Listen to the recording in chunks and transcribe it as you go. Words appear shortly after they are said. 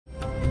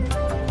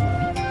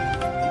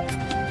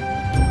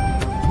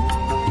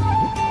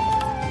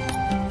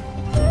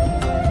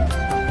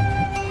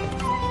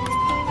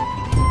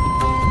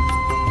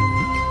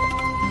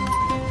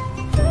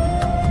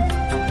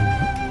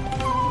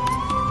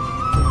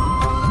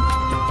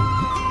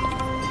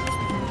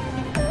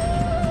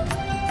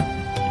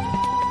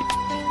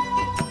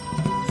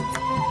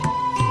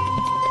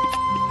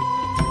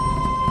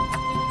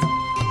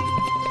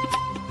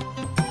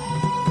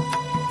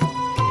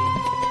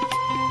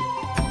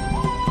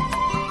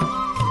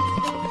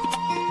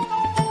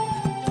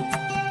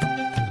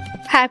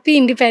Happy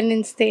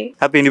Independence Day.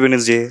 Happy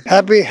Independence Day.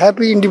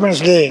 Happy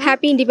Independence Day.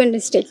 Happy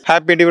Independence Day.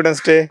 Happy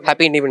Independence Day.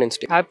 Happy Independence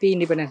Day. Happy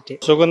Independence Day.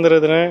 சுதந்திர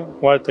தின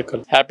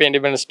வாழ்த்துக்கள். Happy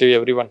Independence Day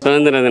everyone.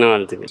 சுதந்திர தின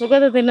வாழ்த்துக்கள்.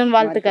 சுதந்திர தினம்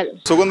வாழ்த்துக்கள்.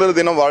 சுதந்திர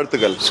தின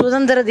வாழ்த்துக்கள்.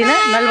 சுதந்திர தின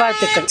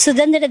நல்வாழ்த்துக்கள்.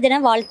 சுதந்திர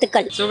தின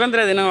வாழ்த்துக்கள்.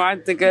 சுதந்திர தின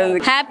வாழ்த்துக்கள்.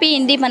 Happy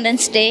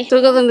Independence Day.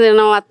 சுதந்திர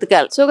தின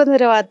வாழ்த்துக்கள்.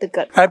 சுதந்திர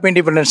வாழ்த்துக்கள். Happy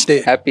Independence Day.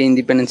 Happy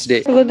Independence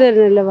Day.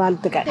 சுதந்திர தின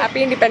வாழ்த்துக்கள்.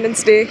 Happy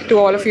Independence Day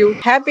to all of you.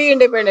 Happy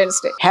Independence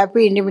Day.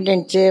 Happy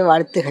Independence Day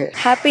வாழ்த்துகள்.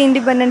 Happy Independence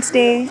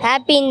Day.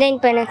 Happy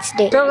Independence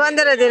Day.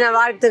 சுதந்திர தின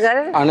வாழ்த்துகள்.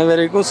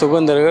 அனைவருக்கும்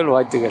சுதந்திர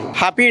வாழ்த்துக்கள்.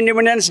 Happy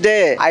Independence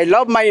Day. I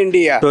love my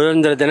India.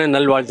 சுதந்திர தின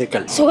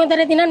நல்வாழ்த்துக்கள்.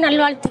 சுதந்திர தின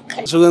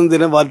நல்வாழ்த்துக்கள்.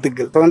 சுதந்திர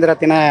வாழ்த்துக்கள். சுதந்திர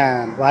தின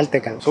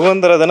வாழ்த்துக்கள்.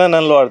 சுதந்திர தின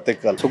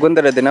நல்வாழ்த்துக்கள்.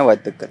 சுதந்திர தின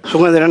வாழ்த்துக்கள்.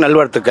 சுதந்திர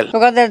நல்வாழ்த்துக்கள்.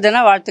 சுதந்திர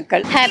தின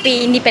வாழ்த்துக்கள். Happy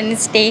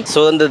Independence Day.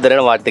 சுதந்திர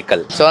தின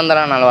வாழ்த்துக்கள்.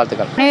 சுதந்திர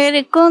நல்வாழ்த்துக்கள்.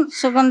 அனைவருக்கும்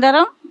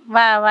சுதந்திரம்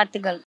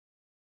வாழ்த்துக்கள்.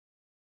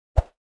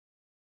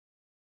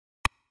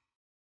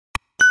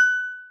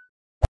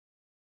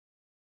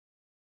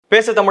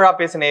 பேசு தமிழா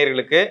பேசு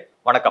நேயர்களுக்கு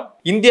வணக்கம்.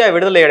 இந்தியா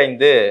விடுதலை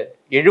அடைந்து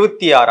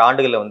 76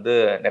 ஆண்டுகளை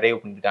நிறைவு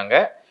பண்ணிட்டாங்க.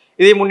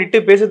 இதை முன்னிட்டு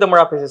பேசு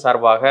தமிழா பேசு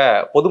சார்பாக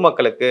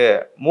பொதுமக்களுக்கு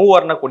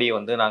மூவர்ண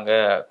கொடியை நாங்க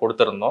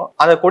கொடுத்திருந்தோம்.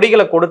 அந்த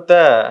கொடிகளை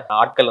கொடுத்த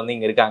ஆட்கள்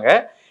இங்க இருக்காங்க.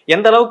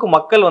 எந்த அளவுக்கு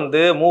மக்கள்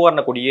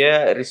மூவர்ண கொடியை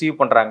ரிசீவ்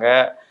பண்றாங்க,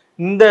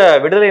 இந்த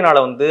விடுதலை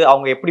நாளை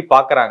அவங்க எப்படி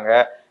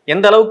பாக்குறாங்க,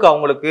 எந்த அளவுக்கு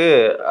அவங்களுக்கு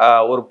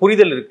ஒரு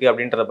புரிதல் இருக்கு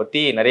அப்படின்றத பத்தி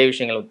நிறைய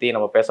விஷயங்கள் பத்தி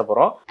நம்ம பேச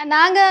போறோம்.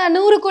 நாங்க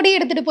 100 கொடி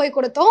எடுத்துட்டு போய்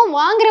கொடுத்தோம்.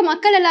 வாங்குற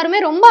மக்கள் எல்லாருமே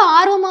ரொம்ப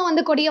ஆர்வமா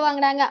கொடியை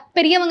வாங்கினாங்க.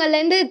 பெரியவங்கல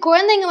இருந்து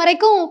குழந்தைங்க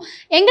வரைக்கும்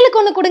எங்களுக்கு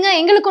ஒண்ணு கொடுங்க,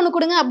 எங்களுக்கு ஒண்ணு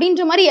கொடுங்க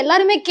அப்படின்ற மாதிரி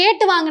எல்லாருமே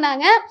கேட்டு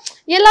வாங்கினாங்க.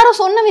 எல்லாரும்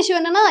சொன்ன விஷயம்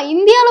என்னன்னா,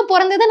 இந்தியாவில்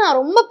பிறந்தது நான்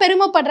ரொம்ப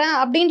பெருமைப்படுறேன்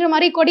அப்படின்ற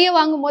மாதிரி கொடியை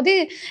வாங்கும் போது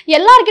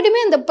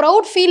எல்லாருக்கிட்டுமே இந்த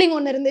ப்ரௌட் ஃபீலிங்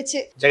ஒன்று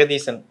இருந்துச்சு.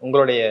 ஜெகதீசன்,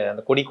 உங்களுடைய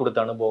அந்த கொடி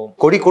கொடுத்த அனுபவம்?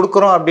 கொடி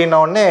கொடுக்குறோம்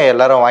அப்படின்ன உடனே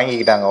எல்லாரும்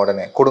வாங்கிக்கிட்டாங்க.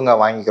 உடனே கொடுங்க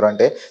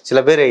வாங்கிக்கிறோன்ட்டு. சில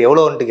பேர்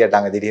எவ்வளோன்ட்டு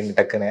கேட்டாங்க திடீர்னு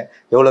டக்குன்னு.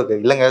 எவ்வளோக்கு?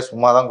 இல்லைங்க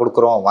சும்மா தான்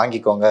கொடுக்குறோம்,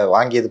 வாங்கிக்கோங்க,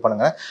 வாங்கி இது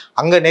பண்ணுங்க.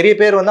 அங்கே நிறைய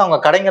பேர் அவங்க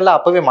கடைகள்ல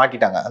அப்பவே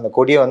மாட்டிட்டாங்க. அந்த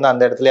கொடியை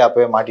அந்த இடத்துல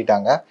அப்பவே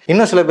மாட்டிட்டாங்க.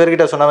 இன்னும் சில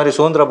பேர்கிட்ட சொன்ன மாதிரி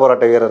சுதந்திர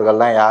போராட்ட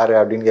வீரர்கள்லாம் யாரு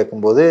அப்படின்னு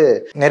கேட்கும்போது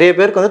நிறைய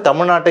பேருக்கு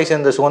தமிழ்நாட்டை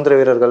சேர்ந்த சுதந்திர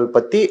வீரர்கள்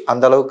பத்தி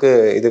அந்த அளவுக்கு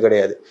இது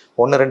கிடையாது.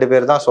 1-2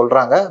 பேர் தான்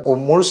சொல்றாங்க.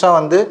 முழுசா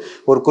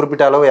ஒரு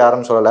குறிப்பிட்ட அளவு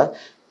யாரும் சொல்லல.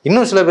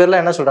 இன்னும் சில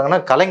பேர்லாம் என்ன சொல்றாங்கன்னா,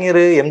 கலைஞர்,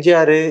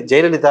 எம்ஜிஆர்,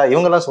 ஜெயலலிதா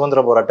இவங்கெல்லாம்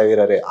சுதந்திர போராட்ட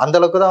வீரர். அந்த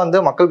அளவுக்கு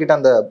தான் மக்கள் கிட்ட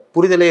அந்த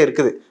புரிதலே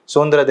இருக்குது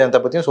சுதந்திர தினத்தை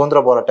பத்தியும்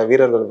சுதந்திர போராட்ட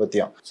வீரர்கள்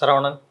பத்தியும்.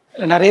 சரவணன்,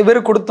 நிறைய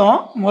பேர் கொடுத்தோம்.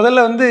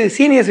 முதல்ல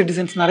சீனியர்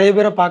சிட்டிசன்ஸ் நிறைய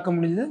பேரை பார்க்க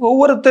முடியுது.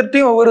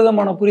 ஒவ்வொருத்தர்ட்டையும் ஒவ்வொரு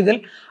விதமான புரிதல்.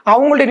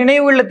 அவங்களுடைய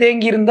நினைவுகளில்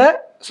தேங்கி இருந்த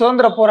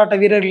சுதந்திர போராட்ட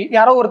வீரர்கள்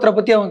யாரோ ஒருத்தரை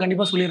பத்தி அவங்க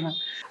கண்டிப்பா சொல்லிடுறாங்க.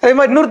 அதே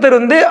மாதிரி இன்னொருத்தர்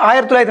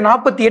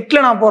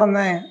 1948 நான்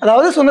பிறந்தேன்,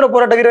 அதாவது சுதந்திர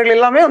போராட்ட வீரர்கள்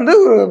எல்லாமே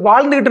ஒரு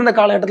வாழ்ந்துகிட்டு இருந்த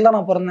காலகட்டத்தில்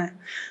நான் பிறந்தேன்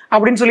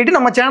அப்படின்னு சொல்லிட்டு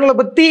நம்ம சேனலை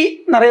பத்தி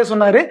நிறைய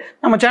சொன்னாரு.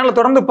 நம்ம சேனலை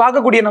தொடர்ந்து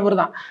பார்க்கக்கூடிய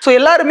நபர் தான். ஸோ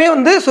எல்லாருமே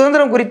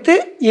சுதந்திரம் குறித்து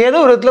ஏதோ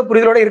ஒரு விதத்துல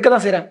புரிதலோட இருக்க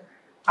தான் செய்றாங்க.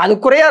 அது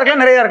குறையா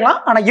இருக்கலாம், நிறையா இருக்கலாம்,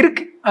 ஆனா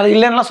இருக்கு, அது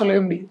இல்லைன்னா சொல்லவே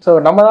முடியும். ஸோ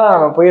நம்ம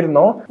தான்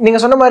போயிருந்தோம். நீங்க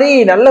சொன்ன மாதிரி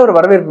நல்ல ஒரு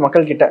வரவேற்பு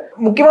மக்கள் கிட்ட.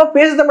 முக்கியமா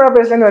பேசு தமிழா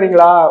பேசுறேன்னு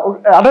வரீங்களா,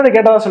 அதான்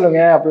கேட்டதா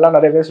சொல்லுங்க அப்படிலாம்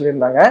நிறைய பேர்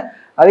சொல்லியிருந்தாங்க.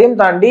 அதையும்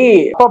தாண்டி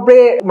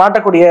அப்படியே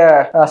மாட்டக்கூடிய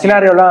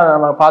சினாரியோலாம்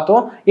நம்ம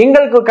பார்த்தோம்.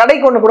 எங்களுக்கு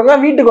கடைக்கு ஒன்று கொடுங்க,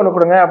 வீட்டுக்கு ஒன்று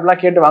கொடுங்க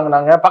அப்படிலாம் கேட்டு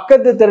வாங்கினாங்க.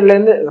 பக்கத்து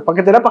தெருலேருந்து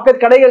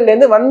பக்கத்து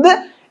கடைகள்லேருந்து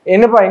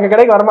என்னப்பா எங்க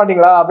கடைக்கு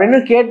வரமாட்டீங்களா அப்படின்னு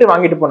கேட்டு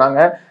வாங்கிட்டு போனாங்க.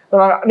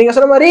 நீங்க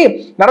சொன்ன மாதிரி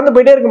நடந்து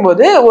போயிட்டே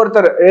இருக்கும்போது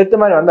ஒருத்தர் எடுத்த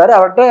மாதிரி வந்தாரு.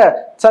 அவர்கிட்ட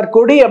சார்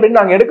கொடி அப்படின்னு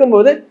நாங்க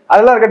எடுக்கும்போது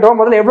அதெல்லாம் இருக்கட்டும்,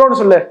 முதல்ல எவ்வளோன்னு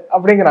சொல்லு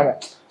அப்படிங்கிறாங்க.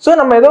 ஸோ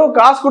நம்ம ஏதோ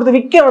காசு கொடுத்து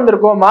விற்க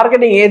வந்திருக்கோம்,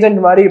 மார்க்கெட்டிங் ஏஜென்ட்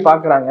மாதிரி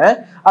பாக்குறாங்க.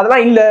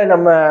 அதெல்லாம் இல்லை,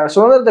 நம்ம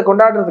சுதந்திரத்தை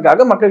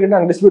கொண்டாடுறதுக்காக மக்கள்கிட்ட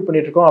நாங்கள் டிஸ்ட்ரிபியூட்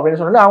பண்ணிட்டு இருக்கோம் அப்படின்னு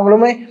சொன்னோன்னா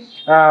அவங்களுமே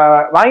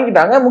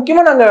வாங்கிக்கிட்டாங்க.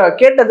 முக்கியமா நாங்க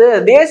கேட்டது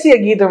தேசிய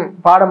கீதம்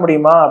பாட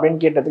முடியுமா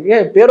அப்படின்னு கேட்டதுக்கு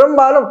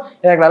பெரும்பாலும்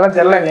எனக்கு நல்லா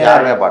தெரியல,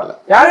 யாருமே பாடல.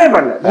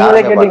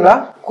 நீங்களே கேட்டீங்களா?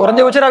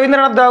 குறைஞ்சபட்சம்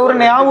ரவீந்திரநாத் தாகூர்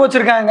ஞாபகம்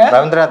வச்சிருக்காங்க.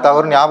 ரவீந்திரநாத்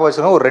தாகூர் ஞாபகம்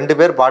வச்சிருக்காங்க. ஒரு 2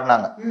 பேர்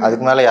பாடினாங்க,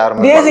 அதுக்கு மேல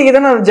யாரும். தேசிய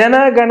கீதம்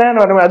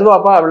ஜனகணன்னு வரும்,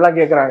 அதுவாப்பா அப்படிலாம்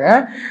கேட்கறாங்க.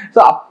 ஸோ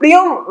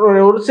அப்படியும்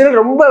ஒரு சிலர்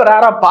ரொம்ப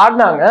ரேரா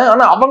பாடினாங்க.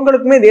 ஆனா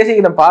அவங்களுக்குமே தேசிய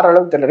கீதம் பாடுற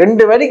அளவுக்கு தெரியல.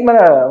 2 வரைக்கும் மேல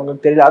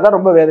அவங்களுக்கு தெரியல. அதான்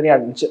ரொம்ப வேதனையா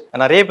இருந்துச்சு.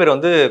 நிறைய பேர்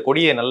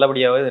கொடியை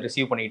நல்லபடியாவே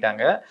ரிசீவ்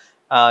பண்ணிக்கிட்டாங்க.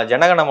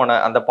 ஜனகணமன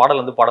அந்த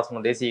பாடல் பாட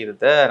சொன்ன தேசிய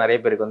கீதத்தை நிறைய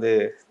பேருக்கு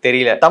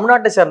தெரியல.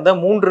 தமிழ்நாட்டை சேர்ந்த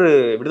 3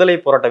 விடுதலை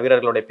போராட்ட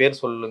வீரர்களுடைய பேர்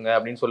சொல்லுங்க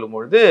அப்படின்னு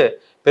சொல்லும்பொழுது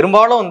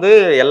பெரும்பாலும்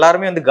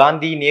எல்லாருமே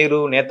காந்தி, நேரு,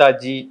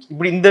 நேதாஜி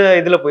இப்படி இந்த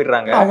இதுல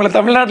போயிடுறாங்க. அவங்கள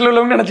தமிழ்நாட்டில்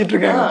உள்ளவங்க நினைச்சிட்டு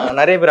இருக்காங்க.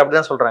 நிறைய பேர்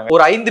அப்படிதான் சொல்றாங்க.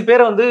 ஒரு 5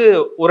 பேரை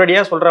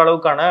ஒரடியா சொல்ற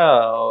அளவுக்கான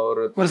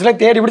ஒரு சில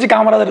தேடி பிடிச்சி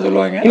காமராஜர்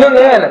சொல்லுவாங்க.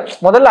 இன்னொன்னு,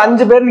 முதல்ல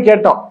 5 பேர்னு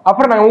கேட்டோம்,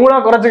 அப்புறம் நாங்க 3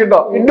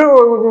 குறைச்சிக்கிட்டோம்.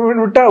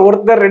 இன்னும் விட்டா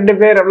ஒருத்தர் 2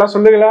 பேர் அப்படிலாம்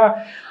சொல்லுங்களா,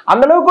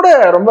 அந்த அளவுக்கு கூட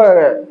ரொம்ப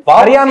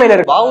அறியாமையில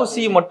இருக்கு.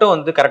 பாவுசி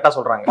மட்டும் கரெக்டா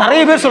சொல்றாங்க.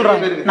 நிறைய பேர்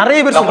சொல்றாங்க.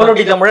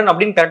 கம்யூனிட்டி தமிழன்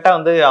அப்படின்னு கரெக்டா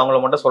அவங்கள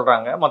மட்டும்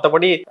சொல்றாங்க.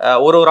 மத்தபடி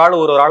ஒரு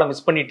ஆளை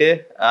மிஸ் பண்ணிட்டு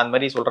அந்த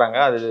மாதிரி சொல்றாங்க.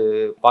 அது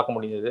பார்க்க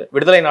முடியுது.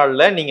 விடுதலை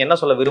நாள்ல நீங்க என்ன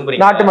சொல்ல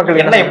விரும்புறீங்க, நாட்டு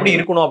மக்கள் என்ன எப்படி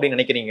இருக்கணும் அப்படின்னு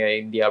நினைக்கிறீங்க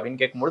இந்தியா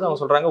அப்படின்னு கேட்கும்போது அவங்க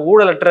சொல்றாங்க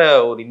ஊழலற்ற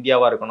ஒரு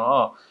இந்தியாவா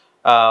இருக்கணும்.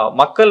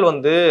 மக்கள்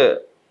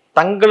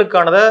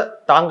தங்களுக்கானதை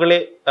தாங்களே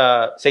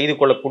செய்து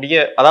கொள்ளக்கூடிய,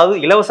 அதாவது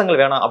இலவசங்கள்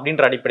வேணாம்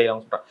அப்படின்ற அடிப்படையில்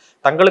அவங்க சொல்றாங்க,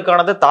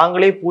 தங்களுக்கானதை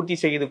தாங்களே பூர்த்தி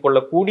செய்து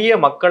கொள்ளக்கூடிய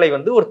மக்களை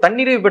வந்து ஒரு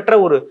தன்னிறைவு பெற்ற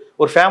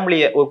ஒரு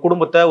ஃபேமிலியை, ஒரு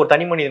குடும்பத்தை, ஒரு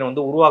தனி மனிதனை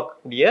வந்து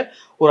உருவாக்கக்கூடிய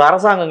ஒரு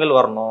அரசாங்கங்கள்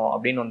வரணும்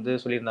அப்படின்னு வந்து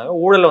சொல்லியிருந்தாங்க.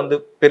 ஊழலை வந்து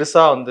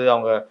பெருசா வந்து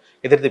அவங்க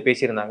எதிர்த்து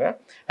பேசியிருந்தாங்க.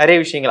 நிறைய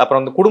விஷயங்கள்,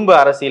 அப்புறம் வந்து குடும்ப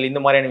அரசியல்,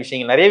 இந்த மாதிரியான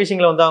விஷயங்கள், நிறைய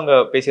விஷயங்களை வந்து அவங்க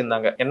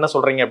பேசியிருந்தாங்க. என்ன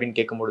சொல்றீங்க அப்படின்னு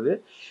கேட்கும்பொழுது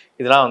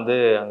இதெல்லாம் வந்து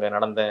அங்க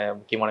நடந்த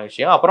முக்கியமான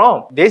விஷயம். அப்புறம்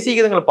தேசிய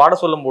கீதங்களை பாட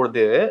சொல்லும்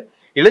பொழுது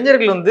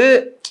இளைஞர்கள் வந்து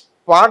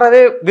பாடவே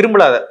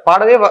விரும்பலாத,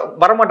 பாடவே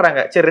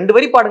வரமாட்டாங்க. சரி 2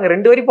 வரி பாடுங்க,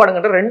 2 வரி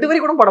பாடுங்கன்ற 2 வரி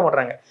கூட பாட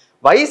மாட்டாங்க.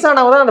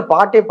 வயசானவங்க தான் அந்த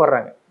பாட்டே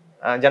பாடுறாங்க.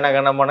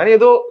 ஜனகணமன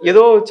ஏதோ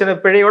சின்ன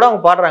பிழையோட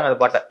அவங்க பாடுறாங்க அந்த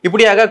பாட்டை.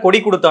 இப்படியாக கொடி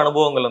கொடுத்த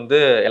அனுபவங்கள் வந்து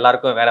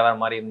எல்லாருக்கும் வேற வேற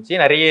மாதிரி இருந்துச்சு.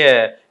 நிறைய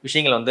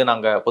விஷயங்கள் வந்து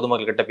நாங்க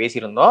பொதுமக்கள் கிட்ட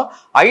பேசியிருந்தோம்.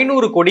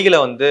 500 கொடிகளை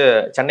வந்து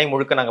சென்னை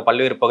முழுக்க நாங்க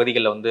பல்வேறு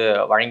பகுதிகளில் வந்து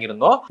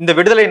வழங்கியிருந்தோம். இந்த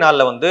விடுதலை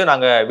நாள்ல வந்து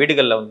நாங்க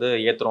வீடுகளில் வந்து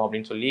ஏத்துறோம்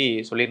அப்படின்னு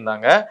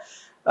சொல்லியிருந்தாங்க.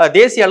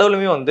 தேசிய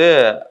அளவுலுமே வந்து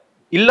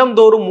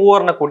இல்லந்தோறும்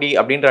மூவர்ண கொடி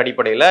அப்படின்ற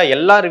அடிப்படையில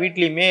எல்லார்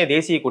வீட்லயுமே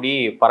தேசிய கொடி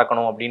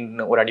பறக்கணும்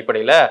அப்படின்னு ஒரு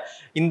அடிப்படையில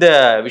இந்த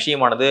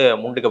விஷயமானது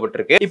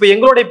முன்னுக்கப்பட்டிருக்கு. இப்ப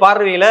எங்களுடைய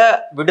பார்வையில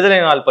விடுதலை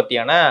நாள்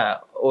பத்தியான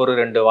ஒரு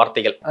 2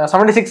 வார்த்தைகள்.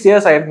 76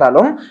 இயர்ஸ்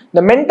ஆயிருந்தாலும்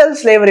இந்த மென்டல்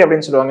ஸ்லேவரி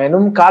அப்படின்னு சொல்லுவாங்க,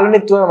 இன்னும்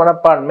காலனித்துவ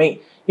மனப்பான்மை,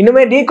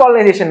 இன்னுமே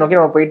டீகாலனைசேஷன் நோக்கி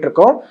நம்ம போயிட்டு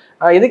இருக்கோம்.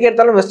 எதுக்கு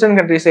எடுத்தாலும் வெஸ்டர்ன்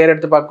கண்ட்ரிஸ்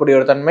எடுத்து பார்க்கக்கூடிய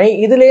ஒரு தன்மை,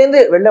 இதுலேருந்து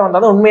வெளில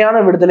வந்தாலும்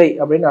உண்மையான விடுதலை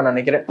அப்படின்னு நான்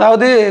நினைக்கிறேன்.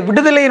 அதாவது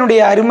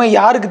விடுதலையினுடைய அருமை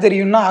யாருக்கு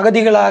தெரியும்னா,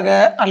 அகதிகளாக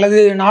அல்லது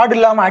நாடு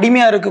இல்லாமல்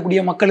அடிமையாக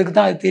இருக்கக்கூடிய மக்களுக்கு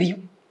தான் அது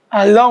தெரியும்.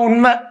 அதுதான்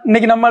உண்மை.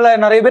 இன்னைக்கு நம்மள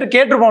நிறைய பேர்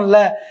கேட்டிருப்போம்ல,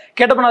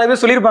 கேட்டப்ப நிறைய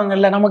பேர்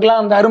சொல்லியிருப்பாங்கல்ல,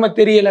 நமக்குலாம் அந்த அருமை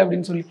தெரியலை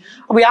அப்படின்னு சொல்லி.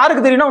 அப்போ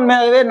யாருக்கு தெரியும்னா,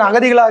 உண்மையாகவே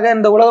அகதிகளாக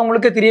இந்த உலகம்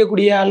முழுக்க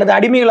தெரியக்கூடிய அல்லது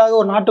அடிமைகளாக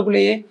ஒரு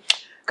நாட்டுக்குள்ளேயே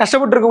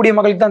கஷ்டப்பட்டு இருக்கக்கூடிய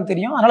மக்களுக்கு தான்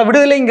தெரியும். அதனால்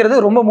விடுதலைங்கிறது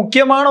ரொம்ப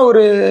முக்கியமான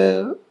ஒரு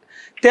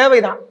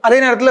தேவைதான். அதே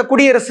நேரத்தில்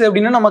குடியரசு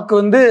அப்படின்னா நமக்கு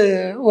வந்து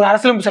ஒரு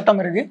அரசியலமைப்பு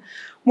சட்டம் இருக்குது,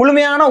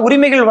 முழுமையான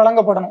உரிமைகள்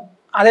வழங்கப்படணும்.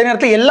 அதே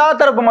நேரத்தில் எல்லா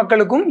தரப்பு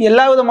மக்களுக்கும்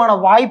எல்லா விதமான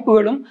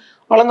வாய்ப்புகளும்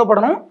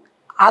வழங்கப்படணும்.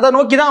 அதை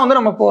நோக்கி தான் வந்து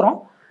நம்ம போகிறோம்.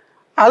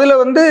 அதில்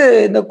வந்து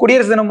இந்த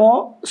குடியரசு தினமோ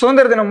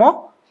சுதந்திர தினமோ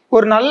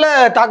ஒரு நல்ல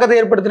தாக்கத்தை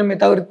ஏற்படுத்தணுமே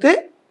தவிர்த்து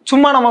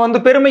சும்மா நம்ம வந்து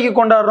பெருமைக்கு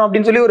கொண்டாடுறோம்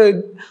அப்படின்னு சொல்லி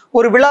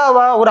ஒரு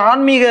விழாவா, ஒரு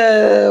ஆன்மீக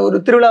ஒரு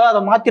திருவிழாவா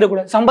அதை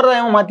மாற்றிடக்கூடாது.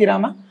 சம்பிரதாயமாக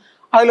மாற்றிடாமல்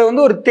அதில்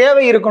வந்து ஒரு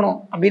தேவை இருக்கணும்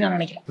அப்படின்னு நான்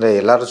நினைக்கிறேன். இல்லை,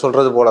 எல்லாரும்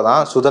சொல்றது போல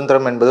தான்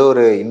சுதந்திரம் என்பது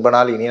ஒரு இன்ப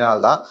நாள், இனிய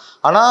நாள் தான்.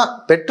 ஆனால்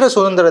பெற்ற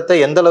சுதந்திரத்தை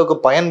எந்த அளவுக்கு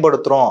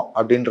பயன்படுத்துகிறோம்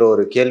அப்படின்ற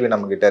ஒரு கேள்வி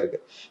நம்மக்கிட்ட இருக்கு.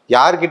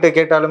 யார்கிட்ட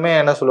கேட்டாலுமே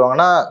என்ன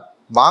சொல்லுவாங்கன்னா,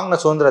 வாங்கின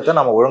சுதந்திரத்தை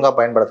நம்ம ஒழுங்காக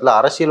பயன்படுத்தல,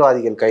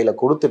 அரசியல்வாதிகள்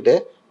கையில் கொடுத்துட்டு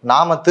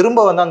நாம திரும்ப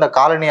வந்து அந்த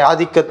காலனி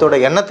ஆதிக்கத்தோட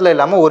எண்ணத்துல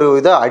இல்லாம ஒரு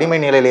வித அடிமை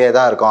நிலையிலேயே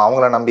தான் இருக்கோம்,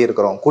 அவங்கள நம்பி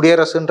இருக்கிறோம்.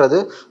 குடியரசுன்றது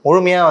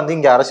முழுமையா வந்து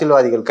இங்க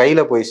அரசியல்வாதிகள்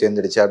கையில போய்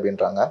சேர்ந்துடுச்சு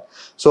அப்படின்றாங்க.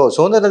 ஸோ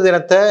சுதந்திர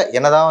தினத்தை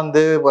என்னதான்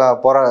வந்து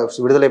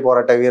விடுதலை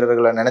போராட்ட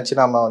வீரர்களை நினைச்சு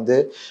நாம வந்து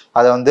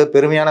அதை வந்து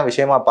பெருமையான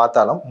விஷயமா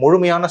பார்த்தாலும்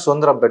முழுமையான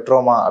சுதந்திரம்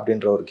பெற்றோமா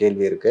அப்படின்ற ஒரு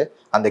கேள்வி இருக்கு.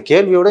 அந்த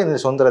கேள்வியோட இந்த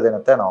சுதந்திர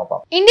தினத்தை நம்ம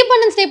பார்ப்போம்.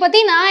 இண்டிபெண்டன்ஸ் டே பத்தி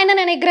நான் என்ன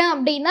நினைக்கிறேன்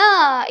அப்படின்னா,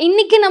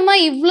 இன்னைக்கு நம்ம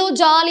இவ்வளோ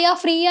ஜாலியா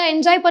ஃப்ரீயா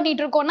என்ஜாய்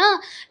பண்ணிட்டு இருக்கோம்னா,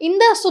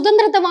 இந்த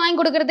சுதந்திரத்தை வாங்கி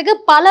கொடுக்கறதுக்கு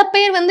பல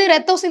பேர் வந்து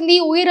ரத்தம் சிந்தி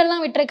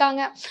உயிரெல்லாம்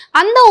விட்டுருக்காங்க.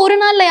 அந்த ஒரு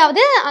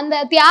நாள்லயாவது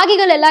அந்த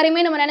தியாகிகள்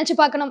எல்லாருமே நம்ம நினைச்சு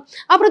பார்க்கணும்.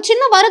 அப்புறம்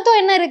சின்ன வருத்தம்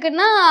என்ன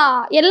இருக்குன்னா,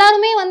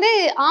 எல்லாருமே வந்து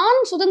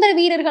ஆண் சுதந்திர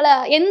வீரர்களை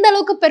எந்த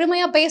அளவுக்கு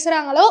பெருமையா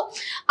பேசுறாங்களோ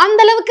அந்த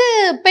அளவுக்கு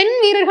பெண்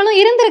வீரர்களும்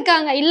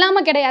இருந்திருக்காங்க,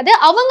 இல்லாம கிடையாது.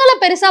 அவங்கள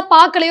பெருசா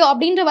பார்க்கலையோ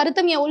அப்படின்ற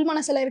வருத்தம் என் உள்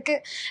மனசுல இருக்கு.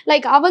 லைக்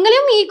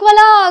அவங்களையும்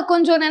ஈக்குவலா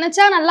கொஞ்சம்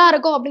நினைச்சா நல்லா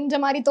இருக்கும் அப்படின்ற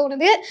மாதிரி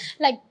தோணுது.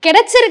 லைக்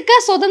கிடைச்சிருக்க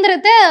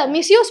சுதந்திரத்தை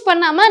மிஸ்யூஸ்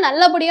பண்ணாம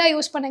நல்லபடியா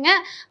யூஸ் பண்ணுங்க.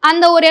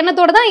 அந்த ஒரு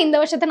எண்ணத்தோட தான் இந்த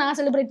வருஷத்தை நான்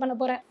செலிப்ரேட் பண்ண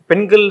போறேன்.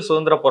 பெண்கள்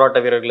சுதந்திர போராட்ட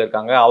வீரர்கள்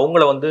இருக்காங்க,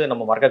 அவங்கள வந்து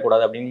நம்ம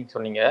மறக்கக்கூடாது அப்படின்னு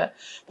சொன்னீங்க.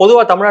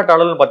 பொதுவாக தமிழ்நாட்டு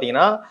அளவில்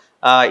பார்த்தீங்கன்னா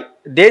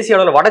தேசிய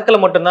அளவில்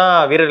வடக்கில் மட்டும்தான்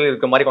வீரர்கள்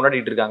இருக்க மாதிரி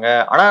கொண்டாடிட்டு இருக்காங்க.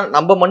 ஆனால்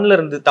நம்ம மண்ணில்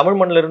இருந்து, தமிழ்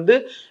மண்ணில் இருந்து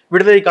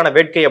விடுதலைக்கான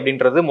வேட்கை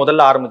அப்படின்றது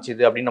முதல்ல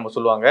ஆரம்பிச்சுது அப்படின்னு நம்ம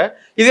சொல்லுவாங்க.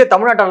 இதே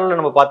தமிழ்நாட்டு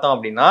அளவில் நம்ம பார்த்தோம்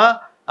அப்படின்னா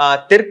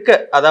தெற்க,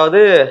 அதாவது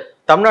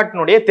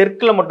தமிழ்நாட்டினுடைய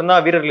தெற்குல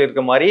மட்டும்தான் வீரர்கள்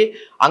இருக்க மாதிரி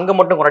அங்க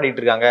மட்டும்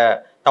கொண்டாடிட்டு இருக்காங்க.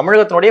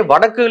 தமிழகத்தினுடைய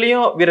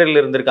வடக்குலையும் வீரர்கள்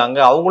இருந்திருக்காங்க,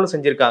 அவங்களும்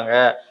செஞ்சிருக்காங்க,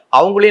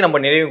 அவங்களையும் நம்ம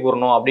நினைவு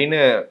கூறணும் அப்படின்னு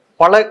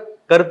பல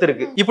கருத்து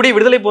இருக்கு. இப்படி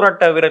விடுதலை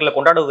போராட்ட வீரர்களை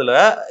கொண்டாடுவதில்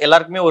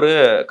எல்லாருக்குமே ஒரு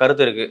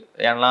கருத்து இருக்கு.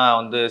 ஏன்னா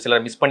வந்து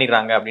சிலர் மிஸ்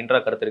பண்ணிடுறாங்க அப்படின்ற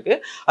கருத்து இருக்கு.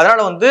 அதனால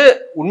வந்து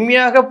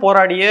உண்மையாக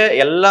போராடிய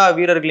எல்லா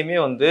வீரர்களையுமே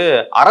வந்து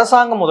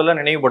அரசாங்கம் முதல்ல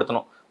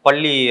நினைவுபடுத்தணும்.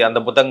 பள்ளி அந்த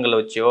புத்தகங்களை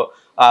வச்சோ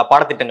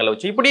பாடத்திட்டங்களை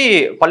வச்சு இப்படி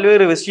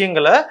பல்வேறு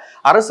விஷயங்களை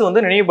அரசு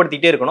வந்து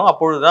நினைவுபடுத்திக்கிட்டே இருக்கணும்.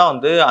 அப்பொழுதுதான்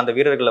வந்து அந்த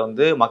வீரர்களை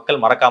வந்து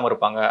மக்கள் மறக்காம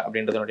இருப்பாங்க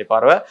அப்படின்றது என்னுடைய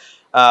பார்வை.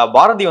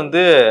 பாரதி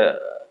வந்து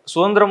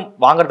சுதந்திரம்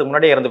வாங்கறதுக்கு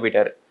முன்னாடியே இறந்து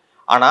போயிட்டாரு.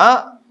 ஆனா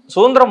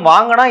சுதந்திரம்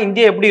வாங்கினா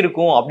இந்தியா எப்படி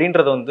இருக்கும்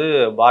அப்படின்றத வந்து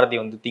பாரதி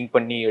வந்து திங்க்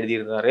பண்ணி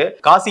எழுதியிருந்தாரு.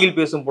 காசியில்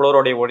பேசும்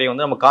புலவருடைய உடைய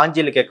வந்து நம்ம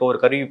காஞ்சியில் கேட்க ஒரு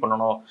கருவி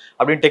பண்ணணும்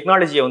அப்படின்னு,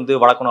 டெக்னாலஜியை வந்து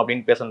வளர்க்கணும்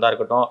அப்படின்னு பேசுறதா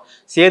இருக்கட்டும்.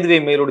 சேதுவை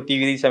மேலோடு தீ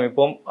விதி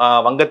சமைப்போம்,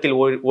 வங்கத்தில்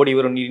ஓடி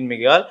வரும் நீரின்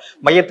மிகையால்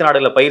மையத்து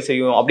நாடுகளை பயிர்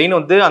செய்யும் அப்படின்னு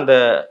வந்து அந்த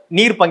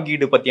நீர்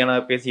பங்கீடு பத்தியான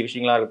பேசிய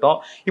விஷயங்களா இருக்கட்டும்.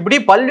 இப்படி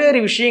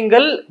பல்வேறு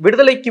விஷயங்கள்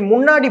விடுதலைக்கு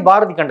முன்னாடி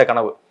பாரதி கண்ட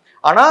கனவு.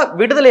 ஆனா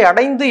விடுதலை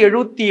அடைந்து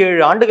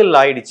 77 ஆண்டுகள்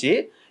ஆயிடுச்சு,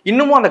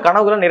 இன்னமும் அந்த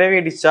கனவுகளை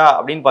நிறைவேறிச்சா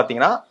அப்படின்னு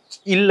பாத்தீங்கன்னா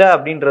இல்லை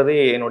அப்படின்றது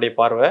என்னுடைய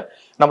பார்வை.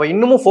 நம்ம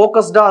இன்னமும்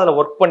ஃபோக்கஸ்டா அதில்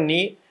ஒர்க் பண்ணி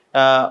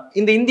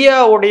இந்த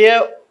இந்தியாவுடைய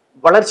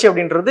வளர்ச்சி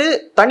அப்படின்றது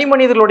தனி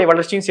மனிதர்களுடைய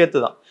வளர்ச்சியும் சேர்த்து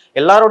தான்.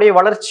 எல்லாருடைய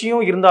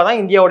வளர்ச்சியும் இருந்தால் தான்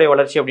இந்தியாவுடைய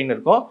வளர்ச்சி அப்படின்னு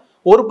இருக்கும்.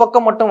 ஒரு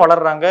பக்கம் மட்டும்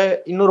வளர்றாங்க,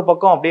 இன்னொரு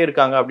பக்கம் அப்படியே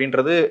இருக்காங்க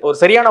அப்படின்றது ஒரு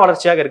சரியான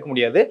வளர்ச்சியாக இருக்க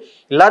முடியாது.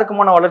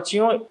 எல்லாருக்குமான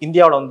வளர்ச்சியும்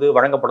இந்தியாவில் வந்து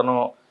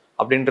வழங்கப்படணும்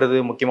அப்படின்றது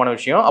முக்கியமான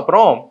விஷயம்.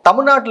 அப்புறம்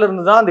தமிழ்நாட்டில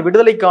இருந்து தான் அந்த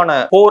விடுதலைக்கான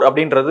போர்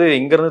அப்படின்றது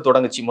இங்கிருந்து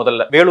தொடங்குச்சு.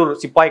 முதல்ல வேலூர்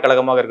சிப்பாய்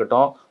கழகமாக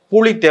இருக்கட்டும்,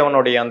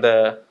 பூலித்தேவனுடைய அந்த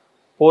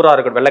போரா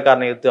இருக்கட்டும்,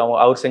 வெள்ளைக்காரனை எடுத்து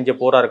அவர் செஞ்ச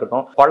போரா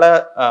இருக்கட்டும், பல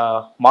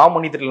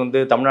மாமனிதர்கள்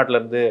வந்து தமிழ்நாட்டில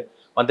இருந்து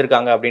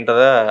வந்திருக்காங்க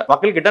அப்படின்றத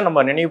மக்கள்கிட்ட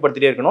நம்ம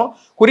நினைவுபடுத்திட்டே இருக்கணும்.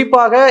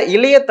 குறிப்பாக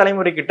இளைய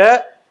தலைமுறை கிட்ட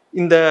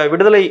இந்த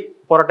விடுதலை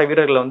போராட்ட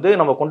வீரர்களை வந்து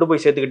நம்ம கொண்டு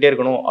போய் சேர்த்துக்கிட்டே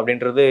இருக்கணும்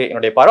அப்படின்றது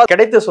என்னுடைய பார்வை.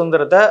 கிடைத்த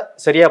சுதந்திரத்தை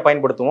சரியா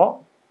பயன்படுத்துவோம்.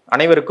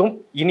 அனைவருக்கும்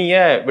இனிய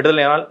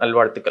விடுதலை நாள்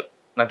நல்வாழ்த்துக்கள்.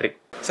 நன்றி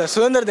சார்.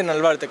 சுதந்திர தின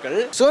நல்வாழ்த்துக்கள்.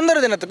 சுதந்திர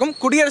தினத்துக்கும்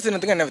குடியரசு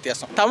தினத்துக்கும் என்ன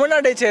வித்தியாசம்?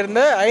 தமிழ்நாட்டை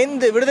சேர்ந்த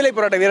 5 விடுதலை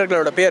போராட்ட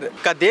வீரர்களோட பேர்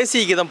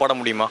தேசிய கீதம் பாட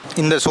முடியுமா?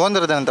 இந்த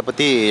சுதந்திர தினத்தை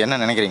பற்றி என்ன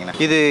நினைக்கிறீங்கண்ணா?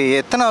 இது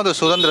எத்தனாவது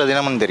சுதந்திர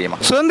தினம்னு தெரியுமா?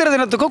 சுதந்திர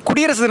தினத்துக்கும்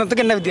குடியரசு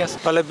தினத்துக்கும் என்ன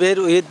வித்தியாசம்? பல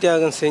பேர் உயிர்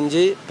தியாகம்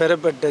செஞ்சு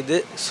பெறப்பட்டது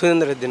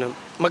சுதந்திர தினம்.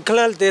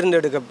 மக்களால்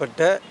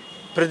தேர்ந்தெடுக்கப்பட்ட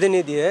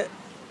பிரதிநிதியை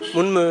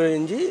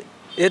முன்மொழிஞ்சு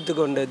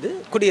ஏற்றுக்கொண்டது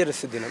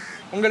குடியரசு தினம்.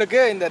 உங்களுக்கு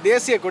இந்த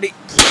தேசிய கொடி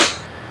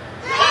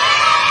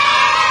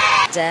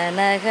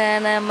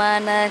ஜனகண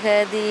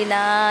மனகதி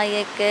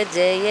நாயக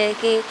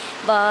ஜெயகே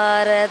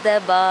பாரத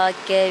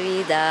பாக்கிய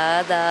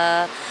விதாதா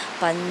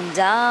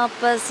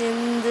பஞ்சாப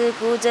சிந்து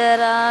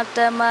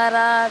குஜராட்ட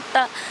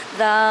மராட்டா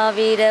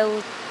திராவிட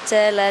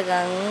உச்சல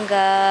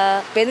கங்கா.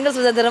 பெண்கள்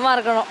சுதந்திரமாக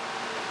இருக்கணும்.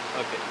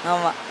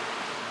 ஆமாம்,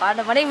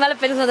 பாட்ட மணிக்கு மேலே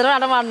பெண்கள் சுதந்திரம்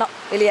நடமாடணும்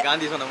வெளியே.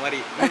 காந்தி சொன்ன மாதிரி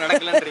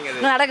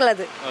நடக்கல,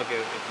 அது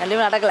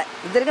கண்டிப்பாக நடக்கலை,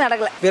 இது வரைக்கும்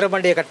நடக்கலை.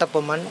 வீரபாண்டிய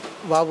கட்டபொம்மன்,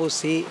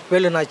 வஉசி,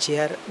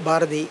 வேலுநாச்சியார்,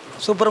 பாரதி,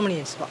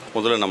 சுப்பிரமணியன் சிவா.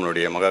 முதல்ல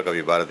நம்மளுடைய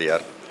மகாகவி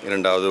பாரதியார்,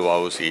 இரண்டாவது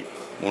வஉசி,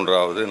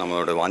 மூன்றாவது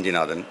நம்மளோட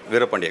வாஞ்சிநாதன்,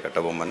 வீரபாண்டிய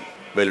கட்டபொம்மன்,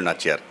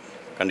 வேலுநாச்சியார்.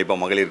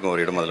 கண்டிப்பாக மகளிருக்கும்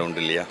ஒரு இடம் அதில்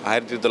உண்டு இல்லையா?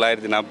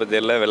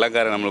 1947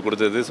 வெள்ளைக்காரன் நம்மளுக்கு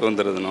கொடுத்தது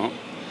சுதந்திர தினம்.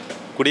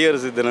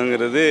 குடியரசு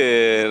தினங்கிறது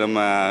நம்ம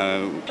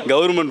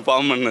கவர்மெண்ட்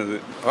ஃபார்ம் பண்ணது.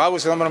 வாவு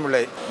சிதம்பரம்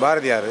பிள்ளை,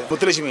 பாரதியார்,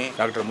 முத்துலட்சுமி,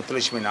 டாக்டர்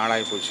முத்துலட்சுமி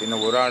நாளாகி போச்சு.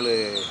 இன்னும் ஒரு ஆள்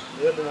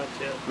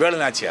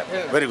வேலுநாச்சியார்.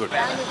 Very good.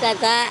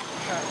 தாத்தா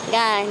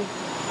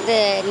இது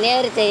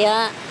நேரு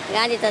தெரியும்,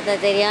 காந்தி தாத்தா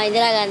தெரியும்,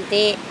 இந்திரா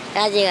காந்தி,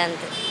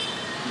 ராஜீவ்காந்த்,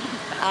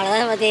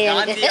 அவ்வளோதான் தெரியும்.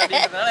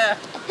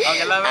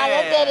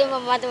 அதான் தெரியும்,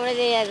 மற்றபடி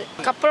தெரியாது.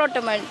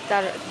 கப்பலோட்டம்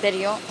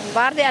தெரியும்,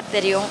 பாரதியார்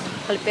தெரியும்,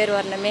 பல பேர்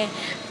வரணுமே,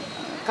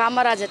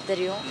 காமராஜர்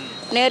தெரியும்,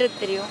 நேரு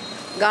தெரியும்,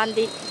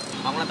 காந்தி.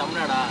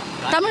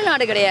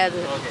 தமிழ்நாடு கிடையாது,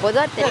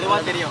 பொதுவாக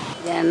தெரியும்.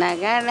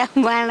 ஜனகண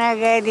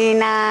மனகதி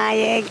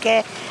நாயக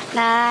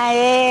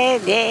நாயே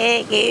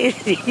தேகி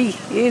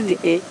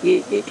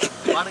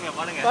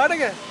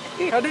பாடுங்க,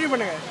 கண்டினியூ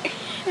பண்ணுங்க.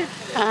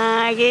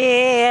 ஆகே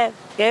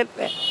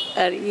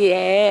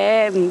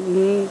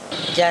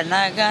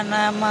ஜனகண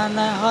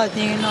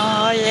மனகதி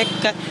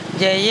நாயக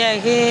ஜெய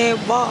ஹே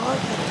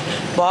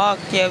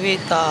பாக்கிய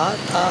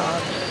விதாதா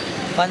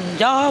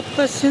பஞ்சாப்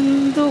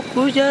சிந்து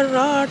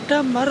குஜராட்ட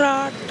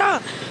மராட்டா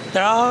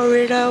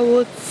திராவிட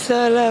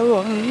உத்சல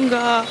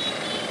வங்கா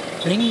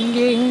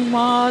லிங்கி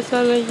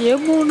மாசல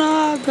யமுனா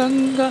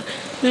கங்கா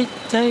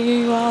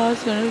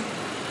விச்சைவாசல்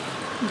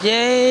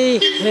ஜெய்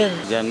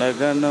ஹிந்த்.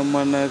 ஜனகண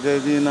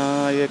மனகதி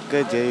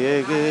நாயக்க ஜெய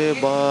ஹே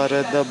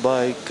பாரத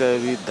பாய்க்க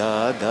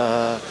விதாதா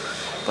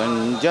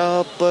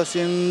பஞ்சாப்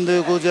சிந்து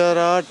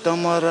குஜராட்ட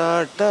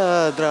மராட்டா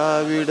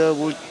திராவிட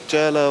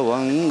உச்சல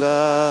வங்கா.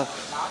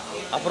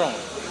 அப்புறம்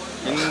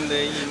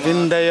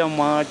விந்தய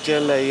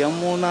மாச்சல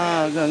யமுனா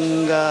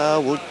கங்கா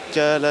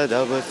உச்சல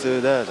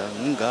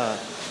தபசுதரங்கா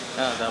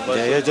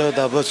ஜய ஜோ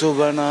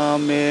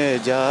தபசுபனாமே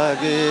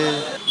ஜாகே.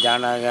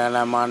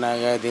 ஜனகண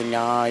மனகதி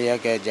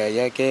நாயக ஜெய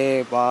கே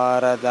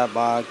பாரத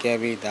பாக்கிய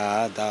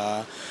விதாதா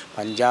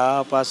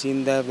பஞ்சாப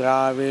சிந்த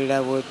திராவிட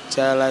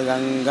உச்சல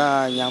கங்கா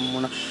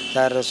யமுனா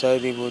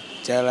சரஸ்வதி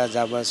உச்சல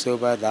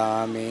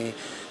தபசுபதாமே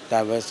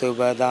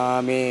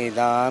தபசுபதாமே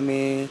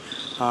தாமே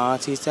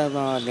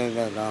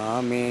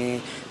ஆசிசவாதமே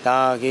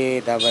தாகே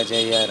தவ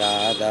ஜெய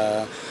ராதா.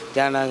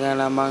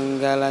 ஜனகண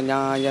மங்கள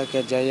நாயக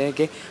ஜெய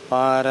கே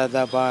பாரத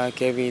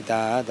பாக்கிய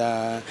விதாதா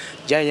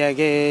ஜெய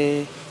கே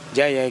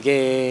ஜெய கே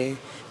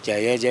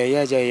ஜெய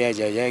ஜெய ஜெய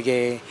ஜெய கே.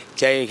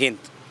 ஜெய்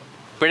ஹிந்த்.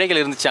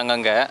 பிழைகள் இருந்துச்சு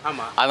அங்கங்கே,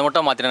 அதை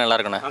மட்டும் மாற்றினா நல்லா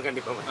இருக்குண்ணே.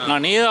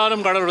 நான்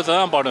நீராடும் கடல் கொடுத்து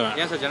தான் பாடுவேன்.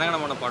 ஏன் சார்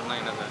ஜனகணமன பாடினா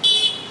என்ன சார்?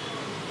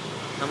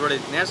 நம்மளுடைய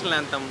நேஷனல்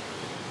ஆந்தம்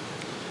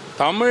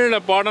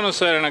தமிழில் பாடணும்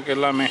சார். எனக்கு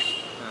எல்லாமே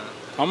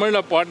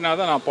தமிழில் பாடினா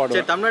தான் நான்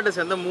பாடுவேன். தமிழ்நாட்டை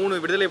சேர்ந்த 3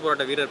 விடுதலை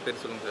போராட்ட வீரர்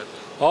பேர் சொல்லுங்கள் சார்.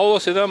 வஉ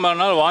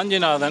சிதம்பரனார்,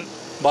 வாஞ்சிநாதன்,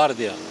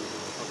 பாரதியார்.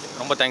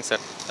 ரொம்ப தேங்க்ஸ்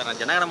சார். சார் நான்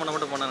ஜனகணமன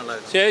மட்டும் பண்ணால் நல்லா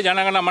இருக்கும். சரி,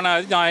 ஜனகணமன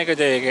நாயக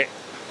ஜெயகே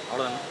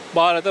அவ்வளோதான்.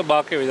 பாரத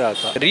பாக்கிய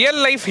விதாதா.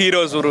 ரியல் லைஃப்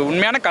ஹீரோஸ், ஒரு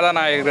உண்மையான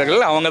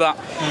கதாநாயகர்கள் அவங்க தான்.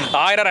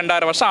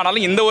 1000-2000 வருஷம்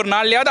ஆனாலும் இந்த ஒரு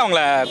நாள்லையாவது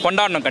அவங்கள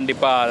கொண்டாடணும்.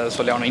 கண்டிப்பாக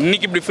சொல்லி ஆகணும்.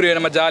 இன்றைக்கி இப்படி ஃப்ரீ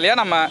நம்ம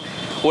ஜாலியாக நம்ம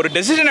ஒரு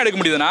டெசிஷன் எடுக்க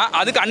முடியுதுன்னா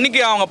அதுக்கு அன்றைக்கி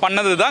அவங்க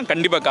பண்ணது தான்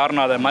கண்டிப்பாக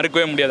காரணம். அதை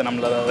மறுக்கவே முடியாது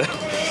நம்மளால்.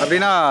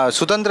 அப்படின்னா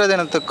சுதந்திர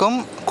தினத்துக்கும்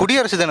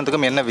குடியரசு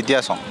தினத்துக்கும் என்ன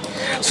வித்தியாசம்?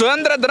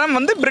 சுதந்திர தினம்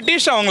வந்து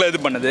பிரிட்டிஷ் அவங்கள இது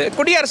பண்ணுது.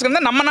 குடியரசு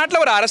வந்து நம்ம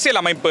நாட்டில் ஒரு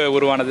அரசியல் அமைப்பு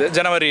உருவானது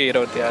ஜனவரி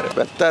 26.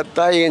 பெத்த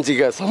தாய்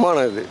எஞ்சிக்க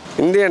சமானம் இது.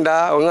 இந்தியன்டா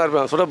அவங்க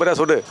இருப்பாங்க. சுட பெரியா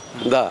சுடு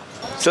இந்தா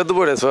செத்து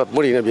போய்டு சார்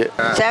முடியும் நம்பி.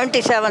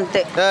 77th.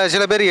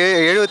 சில பேர்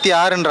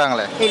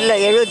 76ன்றாங்களே. இல்லை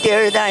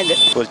 77 தான் இது.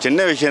 ஒரு சின்ன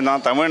விஷயம்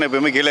தான். தமிழ்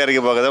எப்பயுமே கீழே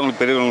இறக்கி பார்க்கறது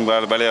உங்களுக்கு பெரிய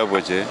வேலையாக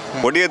போச்சு.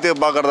 கொடியத்தை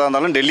பார்க்குறதா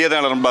இருந்தாலும் டெல்லியை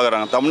தான் எல்லாரும்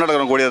பார்க்குறாங்க.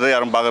 தமிழ்நாடு கொடியத்தை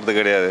யாரும் பார்க்கறது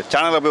கிடையாது.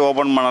 சேனலில் போய்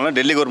ஓப்பன் பண்ணாலும்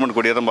டெல்லி கவர்மெண்ட்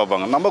கொடியை தான்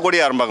பார்ப்பாங்க. நம்ம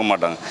கொடியை யாரும் பார்க்க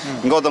மாட்டாங்க.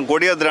 இங்கே ஒருத்தன்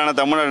கொடியேற்றுறான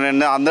தமிழ்நாடு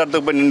நின்று அந்த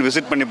இடத்துக்கு போய் நின்று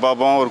விசிட் பண்ணி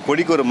பார்ப்போம். ஒரு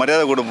கொடிக்கு ஒரு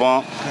மரியாதை கொடுப்போம்.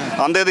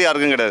 அந்த இது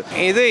யாருக்கும் கிடையாது.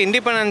 இது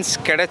independence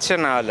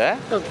கிடைச்சனால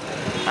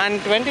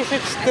and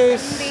 26th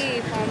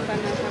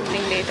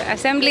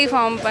assembly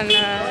form பண்ண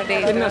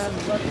date.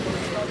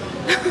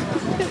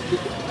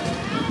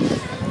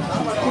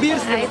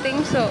 I think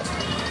so.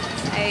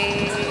 I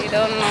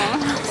don't know.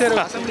 சரி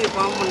அசெம்பிளி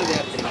ஃபார்ம் பண்ணது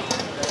யார் தெரியும்?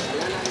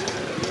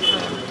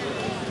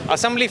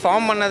 அசெம்பிளி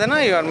ஃபார்ம் பண்ணதுன்னா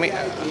யுவர்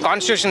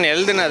கான்ஸ்டியூஷன்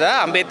எழுதுனதா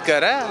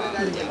அம்பேத்கரை?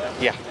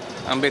 யா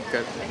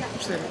அம்பேத்கர்.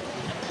 சரி,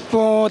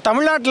 இப்போது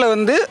தமிழ்நாட்டில்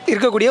வந்து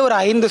இருக்கக்கூடிய ஒரு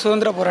 5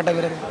 சுதந்திர போராட்ட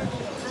வீரர்கள்.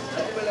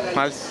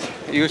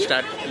 You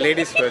start.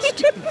 Ladies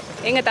first.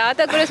 எங்கள்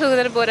தாத்தா கூட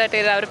சுதந்திர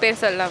போராட்டர். அவர் பேர்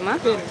சொல்லலாமா?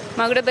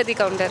 மகுடபதி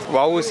கவுண்டர்.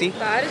 வஉசி.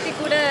 பாரதி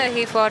கூட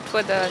he fought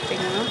for the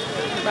thing.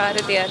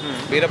 Bharathiyar.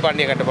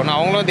 Veerapandiya Kattabomman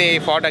அவங்களும் they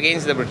fought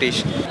against the British.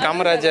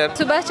 Kamarajar.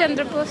 சுபாஷ்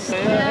சந்திர போஸ்.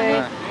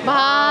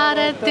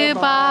 भारत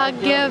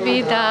भाग्य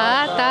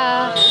विधाता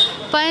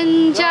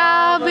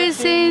पंजाब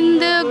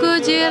सिंध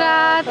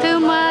गुजरात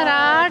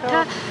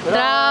मराठा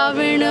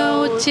द्राविड़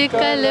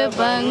उच्चकल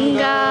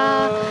बंगा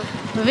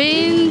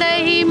विंध्य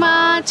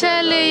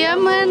हिमाचल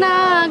यमुना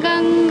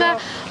गंगा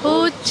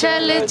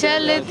उच्छल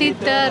चलती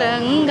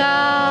तरंगा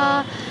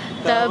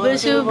तब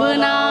शुभ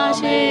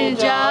नाशे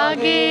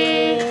जागे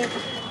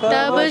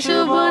तब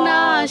शुभ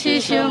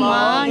नाशिष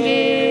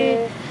मांगे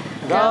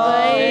तब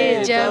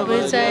जब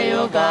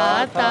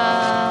सयोगाता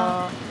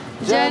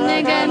जन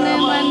गण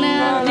मन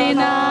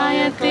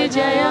अधिनायक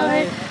जय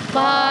हे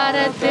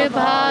भारत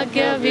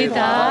भाग्य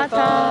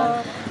विधाता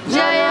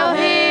जय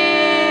हे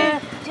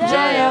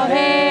जय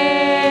हे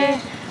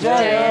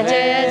जय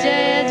जय जय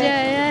जय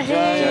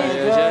हे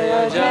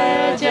जय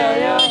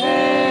जय हे।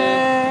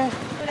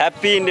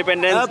 Happy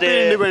independence day.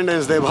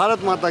 Independence day.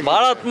 Bharat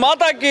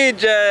माता की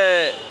जय.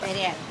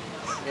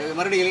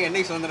 மறுபடியும்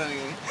என்னைக்கு சுதந்திரம்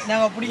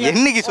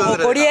என்னைக்கு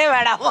சுதந்திரம்? கொடியே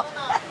வேடாம்.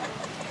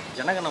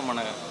 ஜனகணமன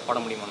பாட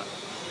முடியுமா?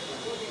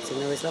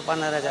 சின்ன வயசுல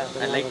பண்ண ராஜா.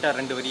 லைட்டாக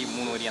 2 வரி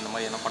 3 வரி அந்த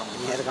மாதிரி என்ன பாட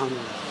முடியும்?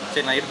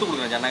 சரி நான் எடுத்து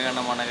கொடுக்குறேன்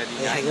ஜனகணமன கதி.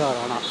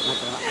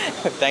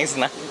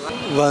 தேங்க்ஸ்ண்ணா.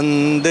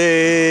 வந்தே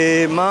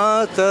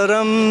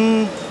மாதரம்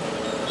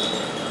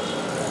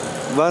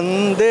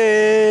வந்தே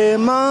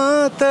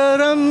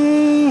மாதரம்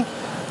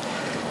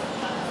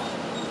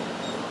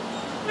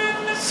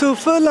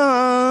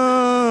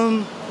சுஃபலாம்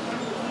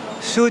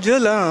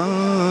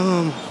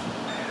சுஜலாம்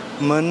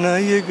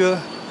मनयग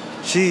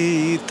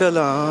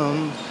शीतलां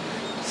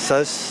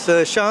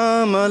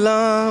सस्यश्यामलां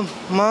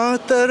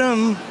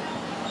मातरं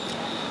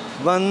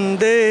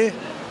वन्दे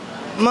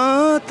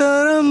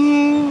Mataram.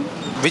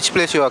 Which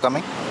place you are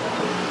coming?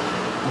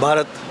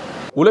 Bharat.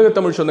 உலக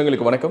தமிழ்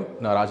சொந்தங்களுக்கு வணக்கம்.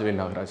 நான் ராஜவேல்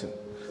நாகராஜன்.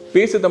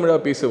 பேசு தமிழா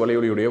பேசு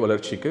வலையொலியுடைய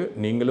வளர்ச்சிக்கு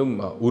நீங்களும்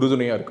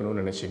உறுதுணையாக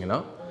இருக்கணும்னு நினச்சிங்கன்னா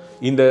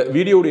இந்த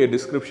வீடியோடைய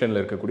டிஸ்கிரிப்ஷனில்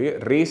இருக்கக்கூடிய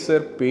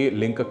ரேசர் பே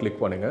லிங்கை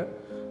கிளிக் பண்ணுங்கள்.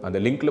 அந்த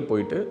லிங்க்கில்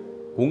போயிட்டு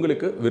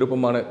உங்களுக்கு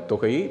விருப்பமான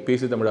தொகையை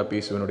பேசு தமிழா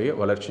பேசுவனுடைய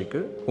வளர்ச்சிக்கு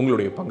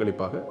உங்களுடைய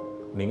பங்களிப்பாக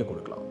நீங்கள்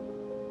கொடுக்கலாம்.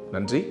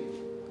 நன்றி,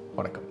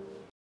 வணக்கம்.